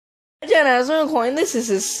Jen, as I'm recording this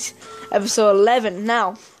is episode 11.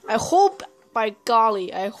 Now, I hope, by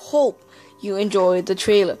golly, I hope you enjoyed the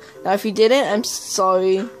trailer. Now, if you didn't, I'm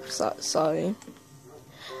sorry. Sorry.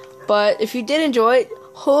 But if you did enjoy it,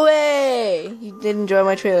 hooray! You did enjoy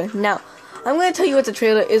my trailer. Now, I'm going to tell you what the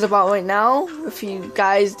trailer is about right now. If you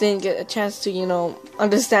guys didn't get a chance to,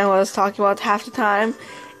 understand what I was talking about half the time,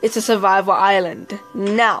 it's a survival island.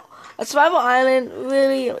 Now, a survival island,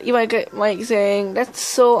 really, you might saying, that's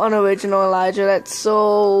so unoriginal, Elijah, that's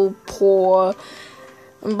so poor.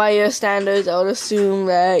 And by your standards, I would assume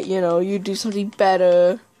that, you do something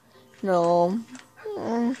better. I know,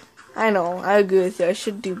 I agree with you, I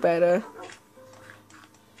should do better.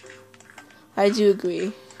 I do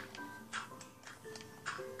agree.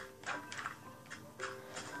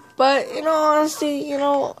 But, honestly,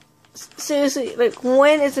 seriously,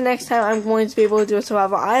 when is the next time I'm going to be able to do a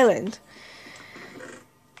survival island?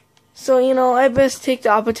 So, I best take the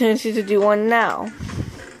opportunity to do one now.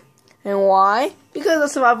 And why? Because the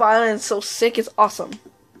survival island is so sick, it's awesome.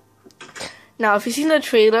 Now, if you've seen the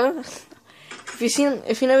trailer, if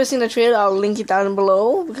you've never seen the trailer, I'll link it down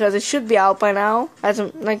below, because it should be out by now.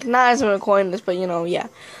 Not as I'm recording this, but yeah.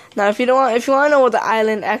 Now, if you want to know what the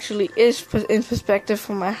island actually is in perspective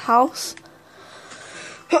from my house,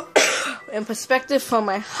 the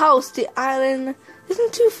island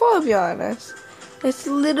isn't too far, to be honest. It's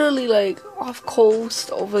literally off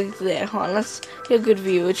coast over there. Hold on, let's get a good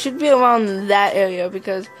view. It should be around that area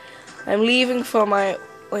because I'm leaving for my.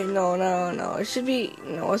 Wait, no. It should be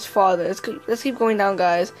it's farther. Let's keep going down,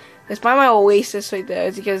 guys. It's by my oasis right there.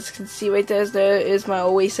 As you guys can see, right there is my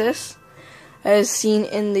oasis, as seen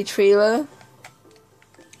in the trailer.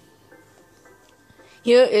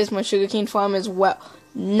 Here is my sugarcane farm as well.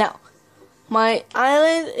 Now, my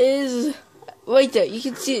island is right there. You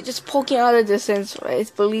can see it just poking out of distance. Right?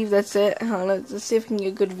 I believe that's it. Let's see if we can get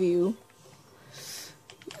a good view.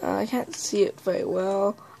 I can't see it very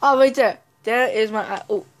well. Oh, right there. There is my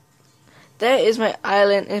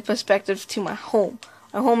island in perspective to my home.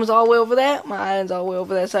 My home is all the way over there. My island's all the way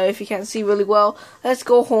over there. Sorry if you can't see really well. Let's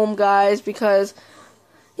go home, guys, because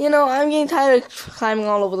I'm getting tired of climbing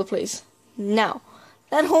all over the place. Now,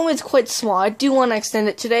 that home is quite small. I do want to extend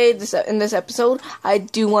it today. In this episode, I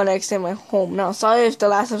do want to extend my home. Now, sorry if the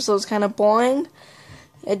last episode was kind of boring,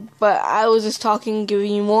 but I was just giving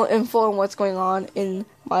you more info on what's going on in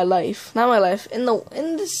my life. Not my life, in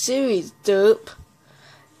the series, derp.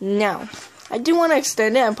 Now, I do want to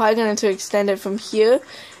extend it. I'm probably going to extend it from here.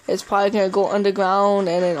 It's probably going to go underground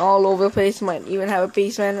and then all over the place. Might even have a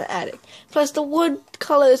basement and an attic. Plus, the wood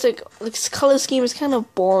color is this color scheme is kind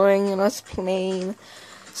of boring. It's plain.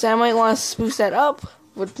 So I might want to spruce that up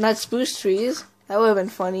with not spruce trees. That would have been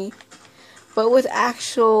funny. But with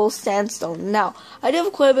actual sandstone. Now, I do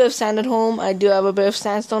have quite a bit of sand at home. I do have a bit of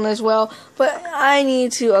sandstone as well. But I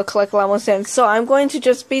need to collect a lot more sand. So I'm going to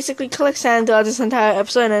just basically collect sand throughout this entire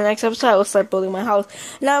episode. And in the next episode, I will start building my house.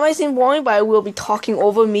 Now, it might seem boring, but I will be talking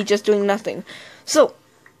over me just doing nothing. So,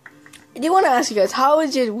 I do want to ask you guys, how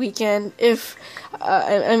was your weekend? If,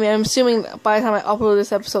 I'm assuming by the time I upload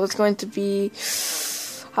this episode, it's going to be,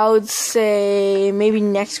 I would say, maybe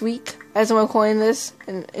next week. As I'm recording this,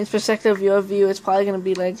 and in perspective of your view, it's probably gonna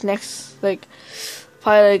be I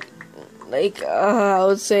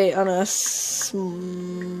would say on a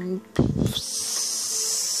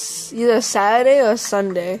either Saturday or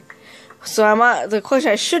Sunday. So the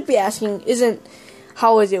question I should be asking isn't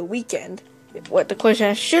how was your weekend. What the question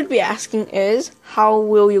I should be asking is how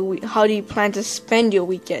do you plan to spend your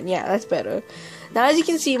weekend? Yeah, that's better. Now, as you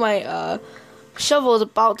can see, my shovel is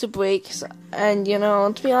about to break, and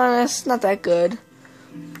to be honest, not that good.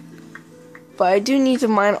 But I do need to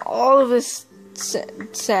mine all of this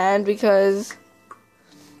sand because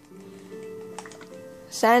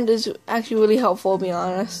sand is actually really helpful, to be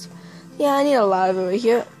honest. Yeah, I need a lot of it right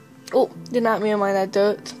here. Oh, did not mean to mine that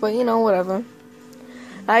dirt, but whatever.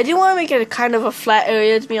 I do want to make it kind of a flat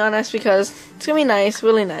area, to be honest, because it's gonna be nice,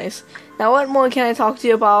 really nice. Now, what more can I talk to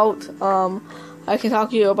you about? I can talk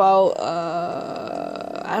to you about,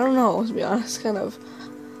 I don't know, to be honest, I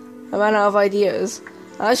ran out of ideas.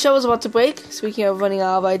 This show was about to break. Speaking of running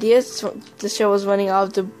out of ideas, this show was running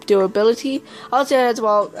out of durability.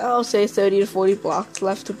 I'll say 30 to 40 blocks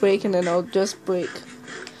left to break, and then it'll just break.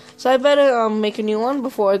 So I better make a new one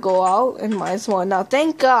before I go out and mine some more. Now,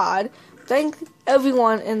 thank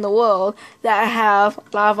everyone in the world that I have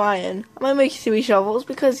a lot of iron. I might make 3 shovels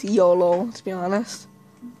because YOLO, to be honest.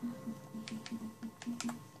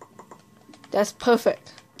 That's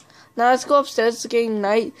perfect. Now let's go upstairs. It's getting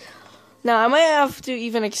night. Now I might have to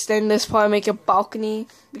even extend this part and make a balcony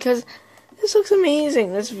because This looks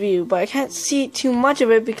amazing, this view, but I can't see too much of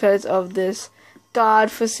it because of this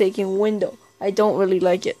god-forsaken window. I don't really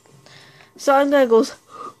like it. So I'm gonna go...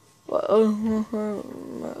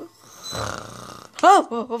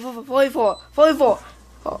 Oh, 44.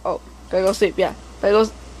 Oh, gotta go sleep, yeah. Gotta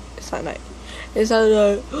go... It's not night. It's not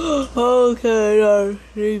night. Okay, I'm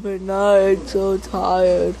sleeping now. I'm so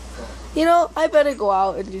tired. You know, I better go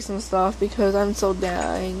out and do some stuff because I'm so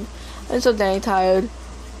dang tired.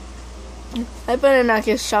 I better not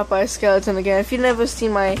get shot by a skeleton again. If you've never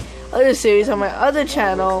seen my other series on my other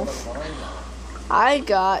channel, I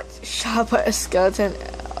got shot by a skeleton.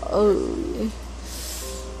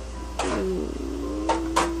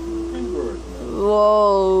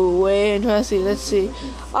 Whoa, wait, I'm trying to see. Let's see.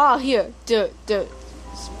 Ah, here, do it.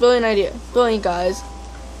 It's a brilliant idea. Brilliant, guys.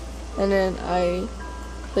 And then I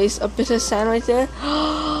place a bit of sand right there.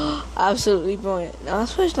 Absolutely brilliant. Now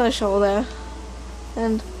let's place another shovel there.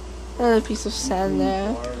 And another piece of sand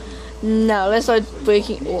there. Now let's start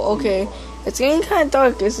breaking. Oh, okay, it's getting kind of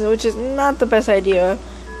dark, which is not the best idea.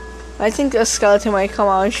 I think a skeleton might come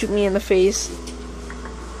out and shoot me in the face.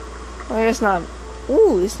 I guess not.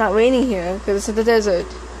 Ooh, it's not raining here because it's in the desert.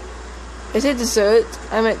 Is it desert?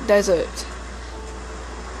 I meant desert.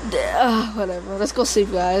 Whatever. Let's go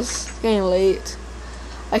sleep, guys. It's getting late.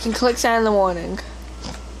 I can collect sand in the morning.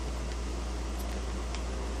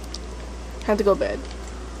 Time to go to bed.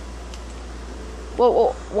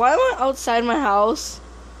 Whoa, why am I outside my house?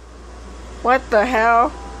 What the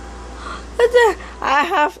hell?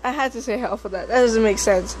 I had to say hell for that. That doesn't make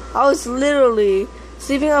sense. I was literally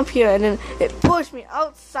sleeping up here and then it pushed me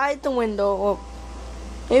outside the window. Or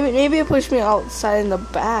maybe it pushed me outside in the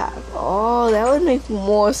back. Oh, that would make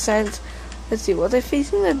more sense. Let's see, was I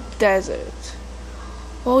facing the desert?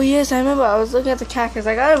 Oh yes, I remember I was looking at the cactus.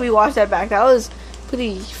 I gotta rewatch that back. That was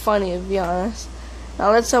pretty funny, to be honest.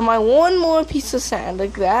 Now let's mine one more piece of sand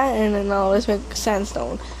like that, and then now let's make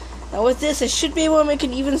sandstone. Now with this, I should be able to make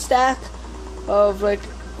an even stack of like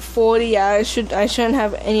 40. Yeah, I shouldn't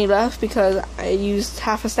have any left because I used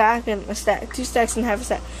half a stack and a stack, 2 stacks and half a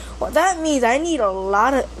stack. Well, that means I need a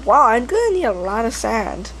lot of. Wow, I'm gonna need a lot of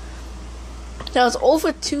sand. That was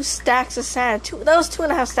over 2 stacks of sand. That was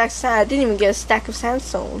 2.5 stacks of sand. I didn't even get a stack of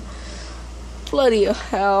sandstone. Bloody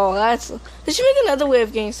hell! They should make another way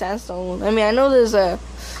of getting sandstone. I mean, I know there's a.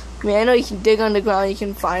 I mean, I know you can dig underground, you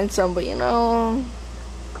can find some, but you know,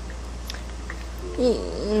 ooh,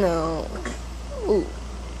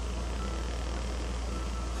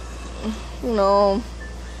 no.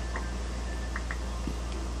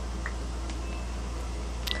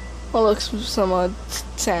 Oh, look, some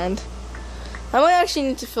sand. I might actually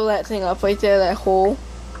need to fill that thing up right there, that hole,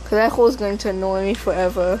 because that hole is going to annoy me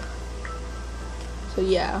forever. So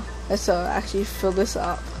yeah, let's actually fill this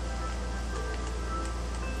up.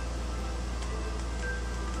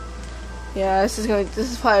 Yeah, this is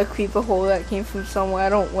probably a creeper hole that came from somewhere. I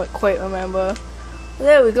don't quite remember.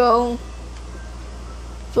 There we go.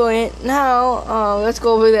 Brilliant. Now, let's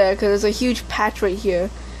go over there because there's a huge patch right here.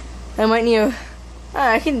 I might need a.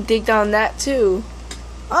 I can dig down that too.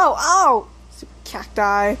 Oh!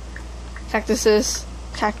 Cacti, cactus.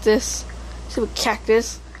 Stupid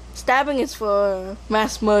cactus. Stabbing is for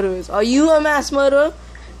mass murderers. Are you a mass murderer?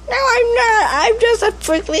 No, I'm not. I'm just a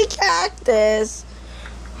prickly cactus.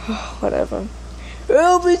 Whatever.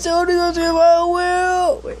 I'll be telling us if I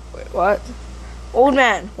will. Wait, what? Old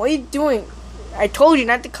man, what are you doing? I told you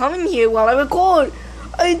not to come in here while I record.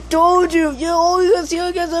 I told you. You're only gonna see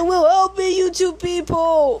against I will. Help me, you two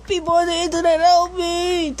people. People on the internet, help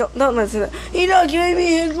me. Don't listen to that. You're not giving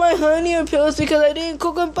me my honey pills because I didn't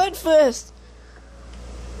cook on breakfast.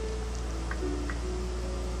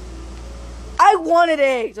 I wanted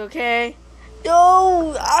eggs, okay?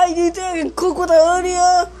 No, I didn't cook with a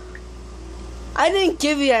hernia. I didn't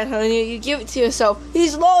give you that hernia. You give it to yourself.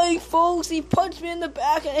 He's lying, folks. He punched me in the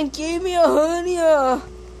back and gave me a hernia.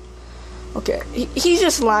 Okay, he's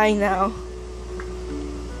just lying now.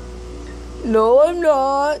 No, I'm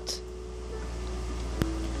not.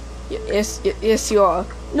 Yes, you are.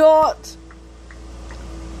 Not.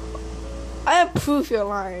 I have proof you're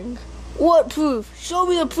lying. What proof? Show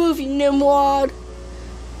me the proof, you nimwad.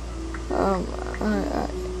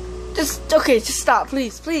 Just stop,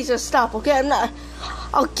 please, just stop. Okay, I'm not.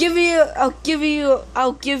 I'll give you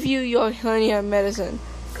your hernia medicine.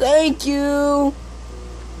 Thank you.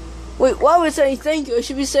 Wait, why would I say thank you? I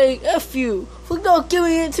should be saying F you for not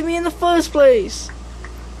giving it to me in the first place.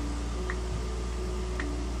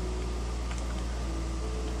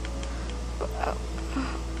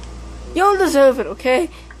 You don't deserve it, okay?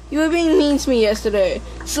 You were being mean to me yesterday.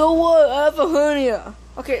 So what? I have a hernia.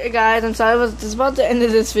 Okay, guys, I'm sorry, this is about the end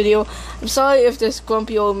of this video. I'm sorry if this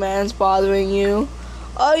grumpy old man's bothering you.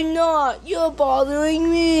 I'm not. You're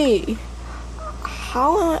bothering me.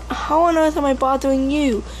 How on earth am I bothering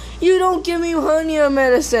you? You don't give me hernia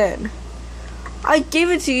medicine. I gave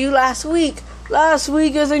it to you last week. Last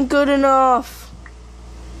week isn't good enough.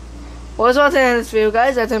 Well, that's about the end of this video,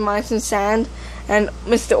 guys. That's Minus and Sand and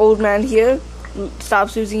Mr. Old Man here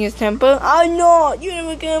stops losing his temper. I'm not. You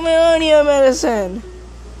never give me hernia medicine.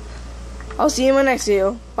 I'll see you in my next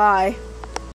video. Bye.